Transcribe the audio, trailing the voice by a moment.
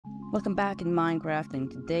Welcome back in Minecraft. In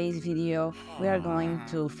today's video we are going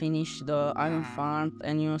to finish the iron farm,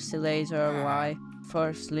 and you'll see later why.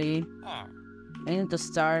 Firstly, I need to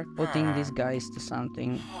start putting these guys to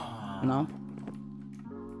something, no?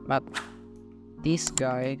 But this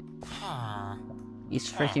guy is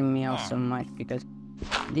freaking me out so much because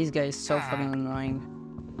this guy is so fucking annoying.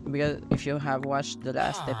 Because if you have watched the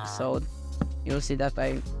last episode, you'll see that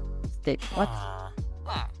I stay. What?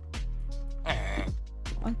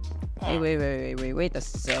 Hey, wait a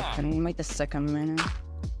second, man.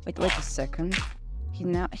 Wait a second. He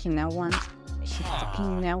fucking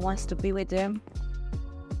now wants to be with them,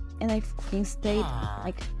 and I fucking stayed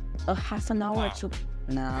like a half an hour to.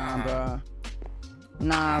 Nah, bro.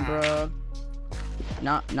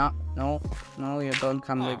 No, you don't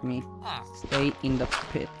come with me. Stay in the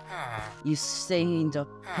pit. You stay in the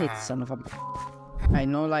pit, son of a. I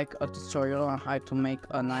know like a tutorial on how to make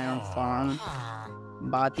an iron farm,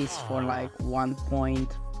 but it's for like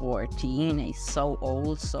 1.14. It's so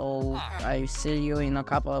old, so I see you in a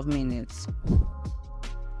couple of minutes.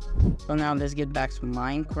 So now let's get back to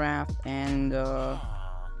Minecraft, and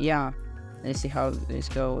yeah, let's see how this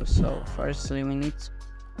goes. So firstly we need,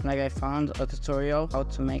 like, I found a tutorial how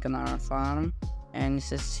to make an iron farm, and it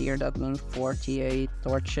says here that means 48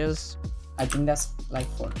 torches. I think that's like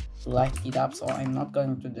for to light it up, so I'm not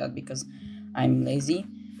going to do that because I'm lazy.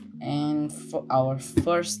 And for our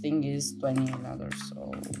first thing is 20 ladders,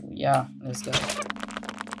 so yeah, let's go.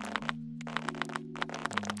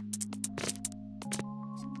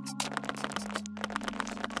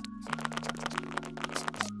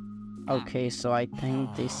 Okay, so I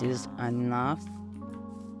think this is enough.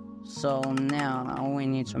 So now we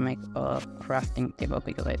need to make a crafting table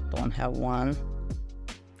because I don't have one.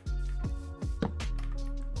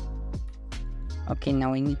 Okay,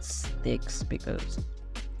 now we need sticks because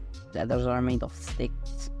ladders are made of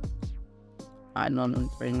sticks. I don't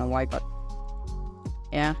really know why, but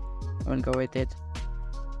yeah, we'll go with it.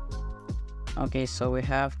 Okay, so we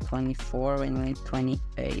have 24, we need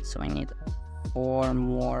 28, so I need 4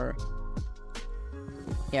 more.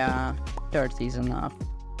 Yeah, 30 is enough.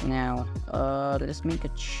 Now, let's make a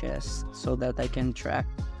chest so that I can track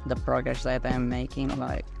the progress that I'm making,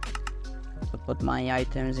 like to put my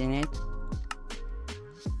items in it.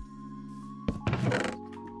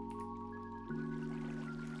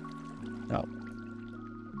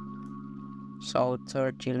 So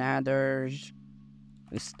 30 ladders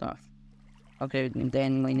with stuff. Okay,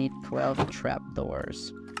 then we need 12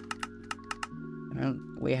 trapdoors. And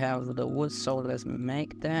we have the wood, so let's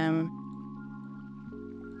make them.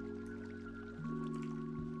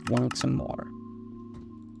 Want some more.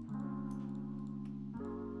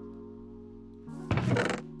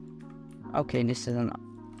 Okay, this is enough.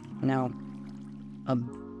 Now, a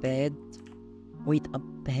bed. Wait, a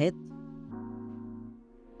bed?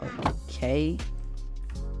 Okay.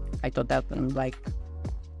 I thought that was like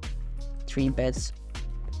 3 beds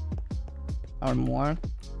or more,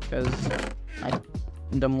 because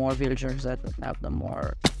the more villagers that have, the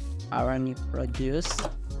more iron you produce.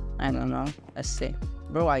 I don't know. Let's see.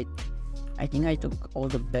 Bro, I think I took all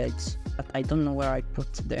the beds, but I don't know where I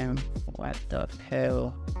put them. What the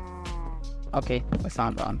hell? Okay, we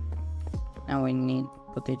found one. Now we need to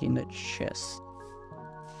put it in the chest.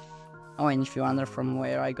 Oh, and if you wonder from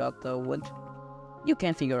where I got the wood, you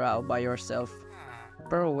can figure out by yourself.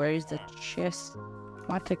 Bro, where is the chest?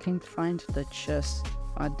 What? I can't find the chest.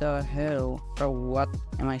 What the hell? Bro, what?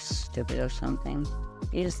 Am I stupid or something?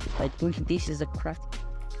 I think this is a craft.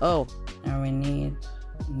 Oh, now we need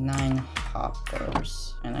 9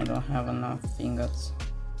 hoppers, and I don't have enough ingots.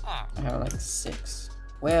 I have like 6.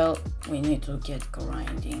 Well, we need to get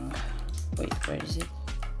grinding. Wait, where is it?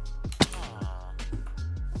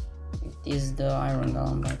 It is the iron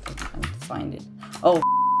golem, but I can't find it. Oh,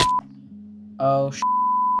 oh,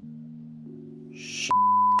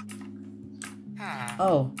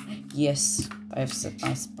 oh, yes, I've set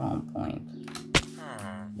my spawn point.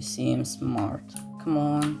 You seem smart. Come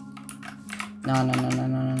on. No.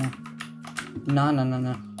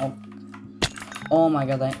 Oh, oh my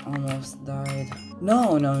god, I almost died.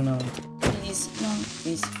 No. Please, no,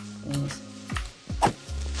 please.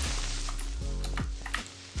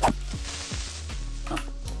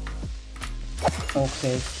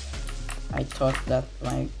 Okay, I thought that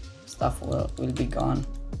my stuff will be gone,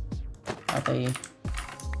 but I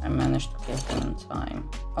managed to kill him in time.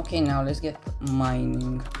 Okay, now let's get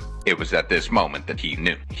mining. It was at this moment that he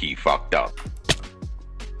knew he fucked up.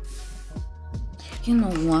 You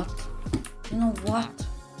know what?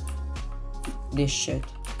 This shit.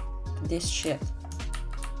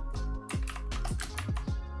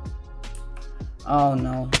 Oh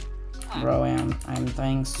no. Bro, I'm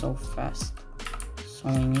dying so fast. So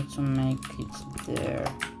we need to make it there.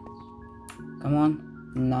 Come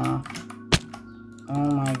on. Nah.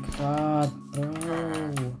 Oh my god,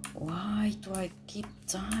 bro. Why do I keep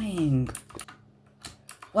dying?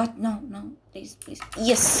 What? No, no. Please, please.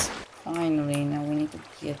 Yes! Finally, now we need to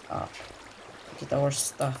get up. Get our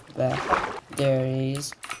stuff back. There it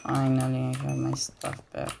is. Finally, I have my stuff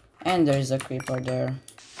back. And there is a creeper there.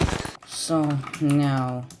 So,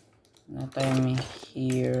 now that I'm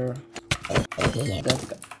here.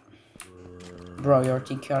 Bro, you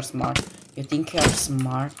think you're smart? You think you're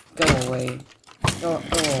smart? Go away. Go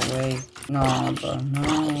away. No, bro,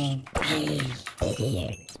 no. Please.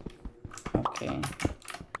 Okay.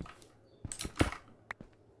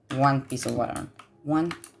 One piece of iron.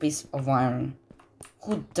 One piece of iron.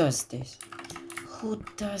 Who does this? Who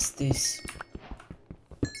does this?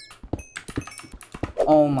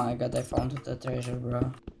 Oh my god, I found the treasure,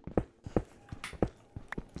 bro.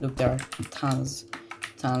 Look, there are tons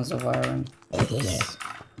of iron. Yes.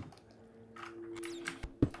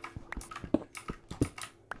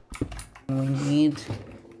 We need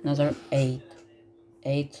another 8.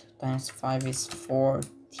 8 times 5 is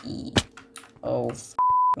 40. Oh,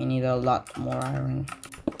 we need a lot more iron.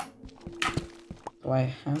 Do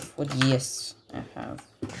I have food? Yes, I have.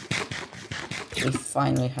 We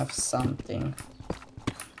finally have something.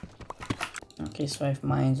 Okay, so I've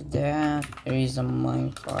mined that. There is a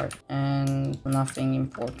minecart and nothing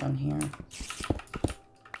important here.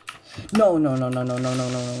 No.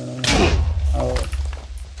 Oh.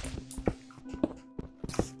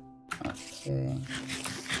 Okay.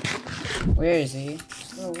 Where is he?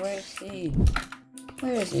 Bro, where is he?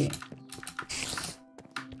 Where is he?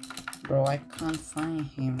 Bro, I can't find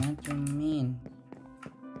him. What do you mean?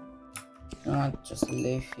 You know what? Just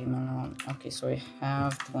leave him alone. Okay, so we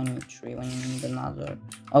have 23. We need another.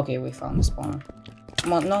 Okay, we found the spawner.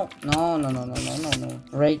 Come on, no.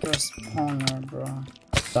 Break your spawner, bro.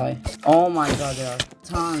 Die. Oh my god, there are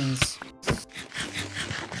tons.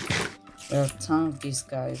 There are tons of these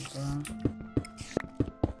guys, bro.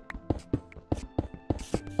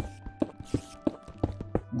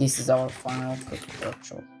 This is our final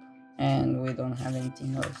workshop. And we don't have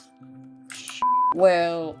anything else.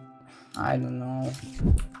 Well, I don't know.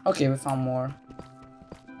 Okay, we found more.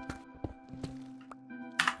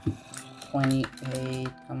 28,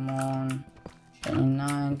 come on.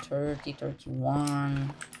 29, 30,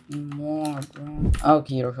 31. More, bro.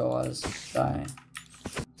 Okay, here it was. Die.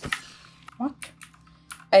 What?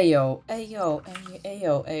 Ayo.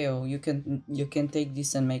 You can take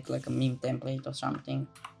this and make like a meme template or something.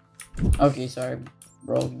 Okay, sorry,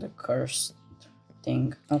 broke the cursed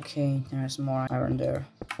thing. Okay, there's more iron there.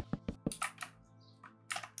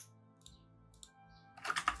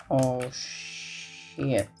 Oh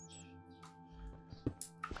shit.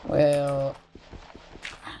 Well,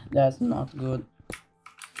 that's not good.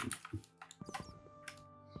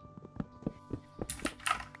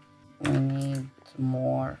 We need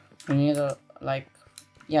more. We need like,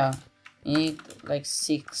 yeah, we need like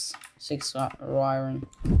six raw iron.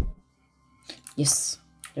 Yes,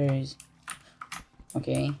 there is.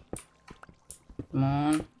 Okay, come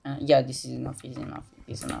on. Yeah, this is enough.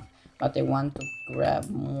 Is enough. But I want to grab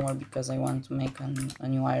more because I want to make a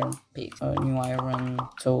new iron pick, new iron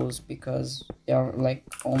tools, because they are like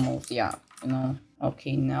almost, yeah, you know.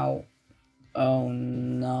 Okay, now, oh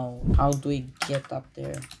no, how do we get up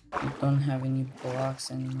there? I don't have any blocks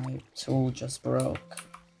and my tool just broke.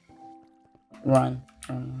 Run.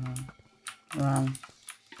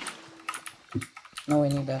 No, we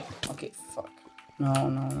need that. Okay, fuck.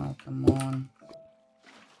 No, come on.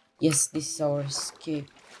 Yes, this is our escape.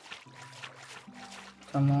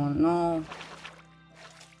 Come on, no.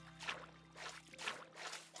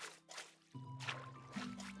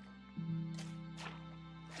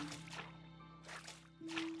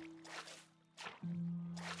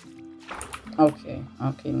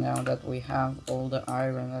 Okay, now that we have all the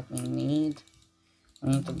iron that we need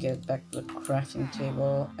to get back to the crafting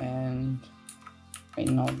table and wait,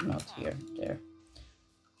 no, not here, there.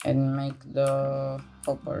 And make the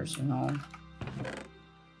hoppers, you know.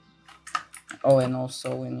 Oh, and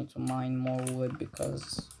also we need to mine more wood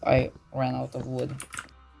because I ran out of wood.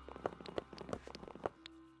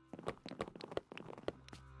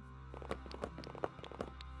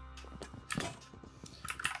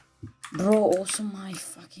 Bro, also my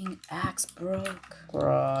fucking axe broke.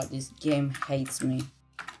 Bro, this game hates me.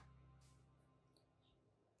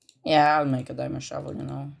 Yeah, I'll make a diamond shovel, you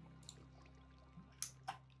know.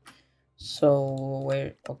 So,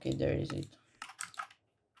 where? Okay, there is it.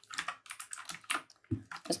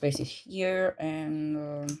 Let's place it here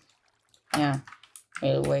and yeah,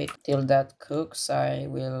 we'll wait till that cooks. I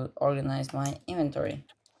will organize my inventory.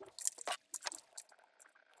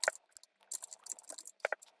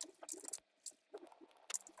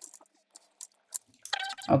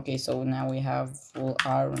 Okay, so now we have full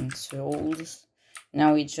iron tools.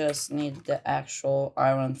 Now we just need the actual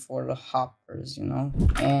iron for the hoppers, you know?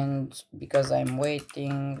 And because I'm wait,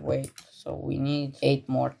 so we need 8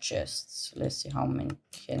 more chests. Let's see how many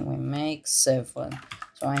can we make. 7.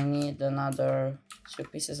 So I need another 2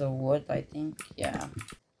 pieces of wood, I think. Yeah.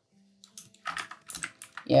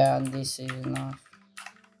 Yeah, this is enough.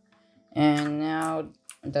 And now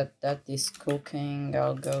that is cooking,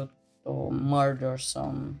 I'll go to murder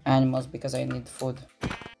some animals because I need food.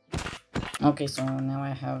 Okay, so now I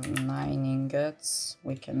have 9 ingots.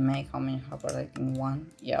 We can make how many hoppers? I think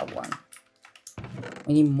 1. Yeah, 1.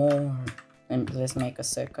 We need more. And let's make a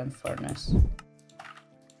second furnace.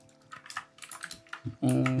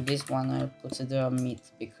 In this one I'll put the meat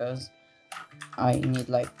because I need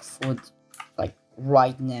like food like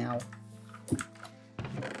right now.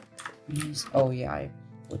 Oh yeah, I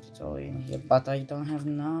put it all in here, but I don't have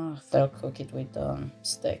enough. I'll cook it with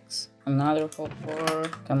sticks. Another hopper,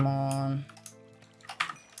 come on.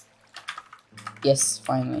 Yes,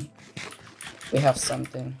 finally. We have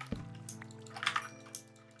something.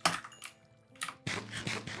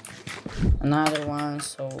 Another one,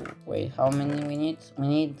 so wait, how many we need? We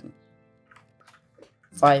need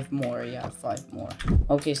 5 more, yeah, 5 more.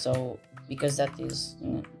 Okay, so because that is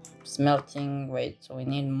smelting, wait, so we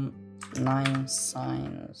need 9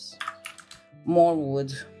 signs. More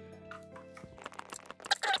wood.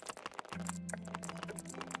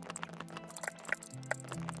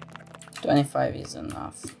 $25 is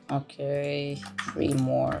enough. Okay, 3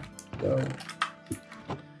 more. Go.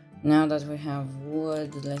 Now that we have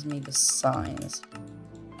wood, let's make the signs.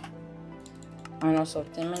 And also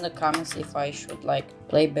tell me in the comments if I should like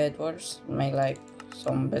play Bed Wars, make like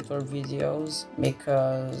some Bed Wars videos,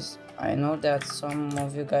 because I know that some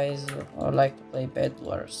of you guys would like to play Bed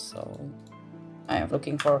Wars, so I am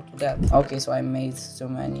looking forward to that. Okay, so I made so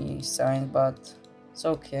many signs, but it's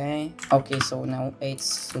okay. Okay, so now 8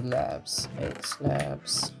 slabs. 8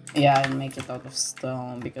 slabs. Yeah, I make it out of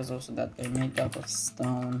stone because also that they made out of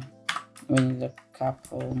stone. We need a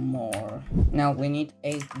couple more. Now we need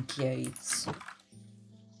 8 gates.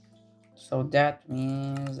 So that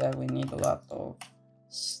means that we need a lot of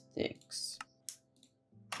sticks.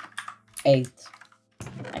 8.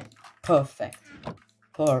 Perfect.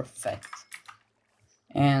 Perfect.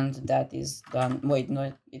 And that is done. Wait,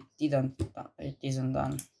 no, it didn't. It isn't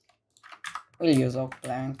done. We'll use oak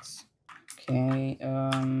planks. Okay.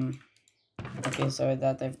 Okay, so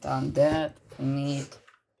that I've done that, we need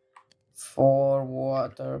 4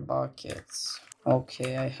 water buckets.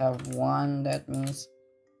 Okay, I have 1. That means,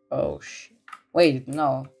 oh shit. Wait,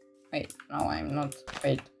 no. Wait, no, I'm not.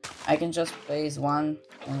 Wait, I can just place 1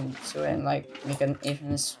 and 2 and like make an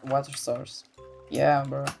infinite water source. Yeah,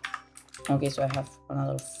 bro. Okay, so I have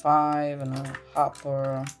another 5, another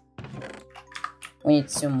hopper. We need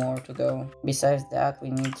 2 more to go. Besides that,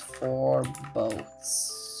 we need 4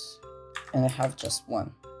 boats. And I have just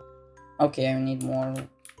 1. Okay, I need more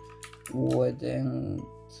wood and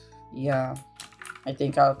yeah. I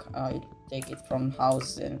think I'll take it from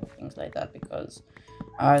houses and things like that because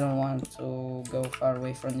I don't want to go far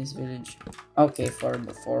away from this village. Okay, for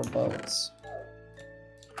the 4 boats.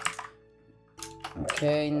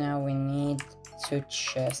 Okay, now we need 2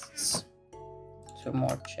 chests. 2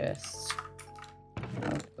 more chests.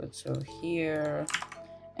 I'll put 2 here.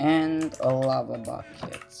 And a lava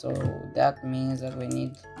bucket. So that means that we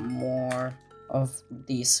need more of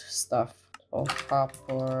this stuff. So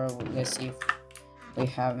copper. Let's see if we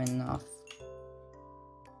have enough.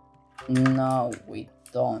 No, we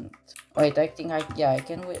don't. Wait, I think I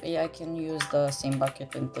can use the same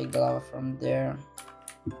bucket and take the lava from there.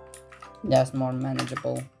 That's more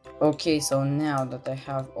manageable. Okay, so now that I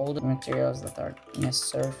have all the materials that are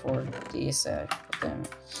necessary for this, I put them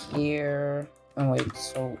here. And wait,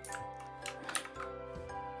 so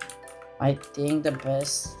I think the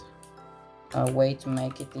best way to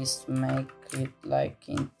make it is to make it like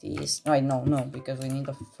in this. Right, no, because we need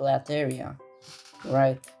a flat area,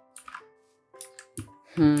 right?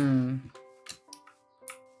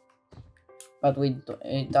 But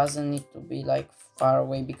it doesn't need to be like far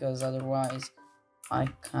away because otherwise I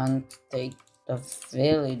can't take the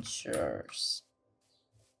villagers.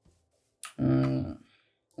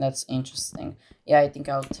 That's interesting. Yeah, I think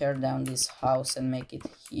I'll tear down this house and make it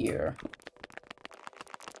here.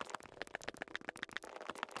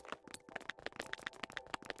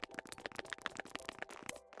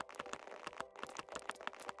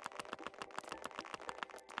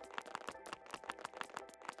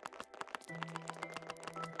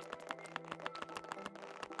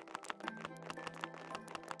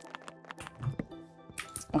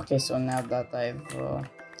 Okay, so now that I've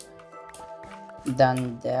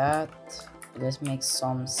done that, let's make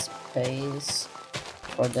some space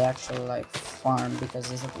for the actual like farm, because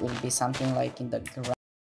this will be something like in the ground.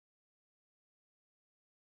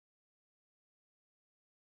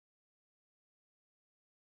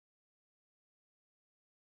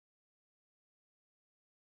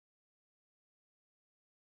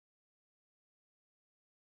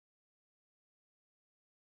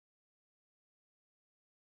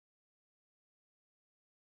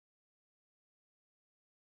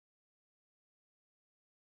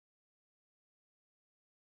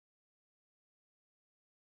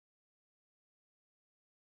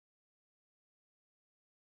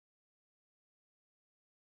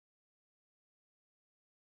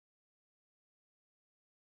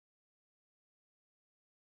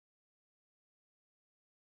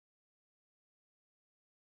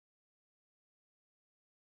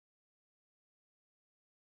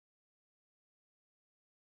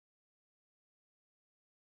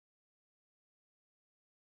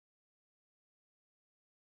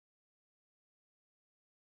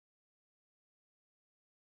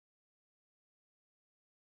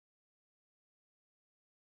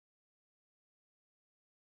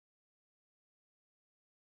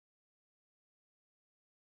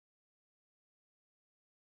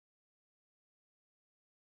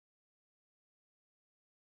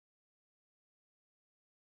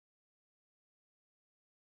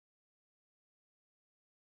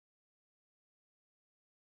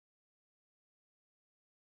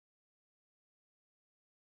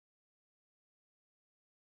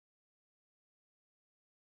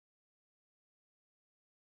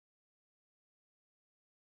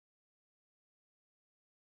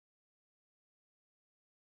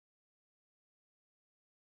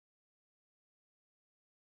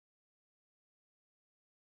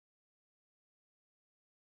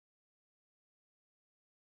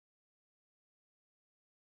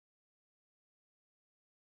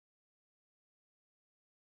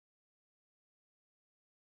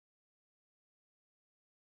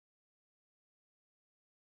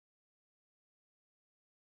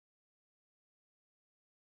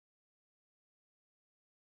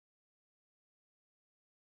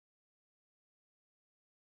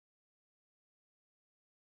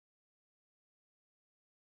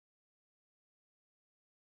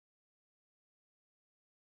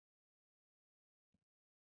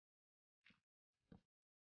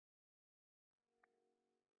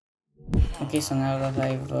 Okay, so now that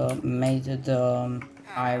I've made the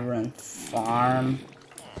iron farm,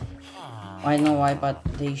 I know why, but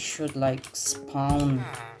they should like spawn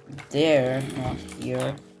there, not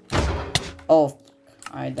here. Oh,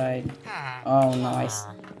 I died. Oh no,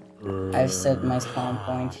 I've set my spawn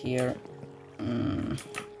point here.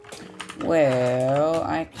 Well,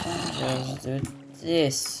 I can just do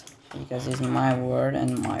this, because it's my word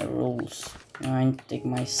and my rules. Now I need to take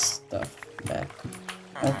my stuff back.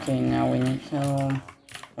 Okay, now we need to...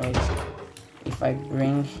 Wait, if I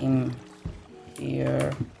bring him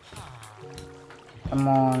here... Come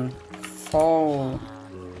on, fall!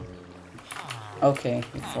 Okay,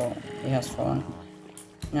 he has fallen.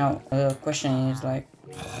 Now, the question is like,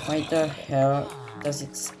 why the hell does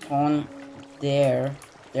it spawn there,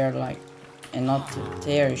 like, and not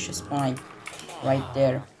there? It should spawn like right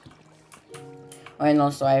there. And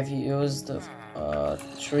also I've used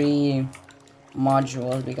 3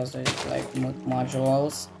 modules, because there's like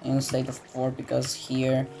modules instead of 4, because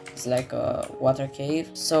here it's like a water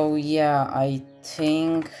cave. So yeah, I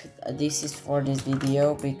think this is for this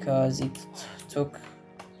video, because it took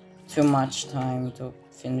too much time to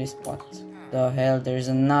finish. What the hell, there's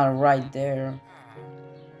a nut right there.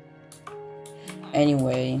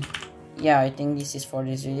 Anyway, yeah, I think this is for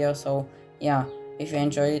this video. So yeah, if you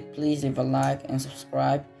enjoyed it, please leave a like and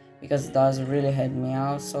subscribe, because it does really help me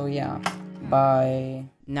out. So yeah, bye.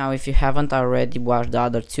 Now, if you haven't already watched the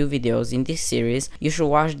other 2 videos in this series, you should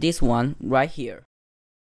watch this one right here.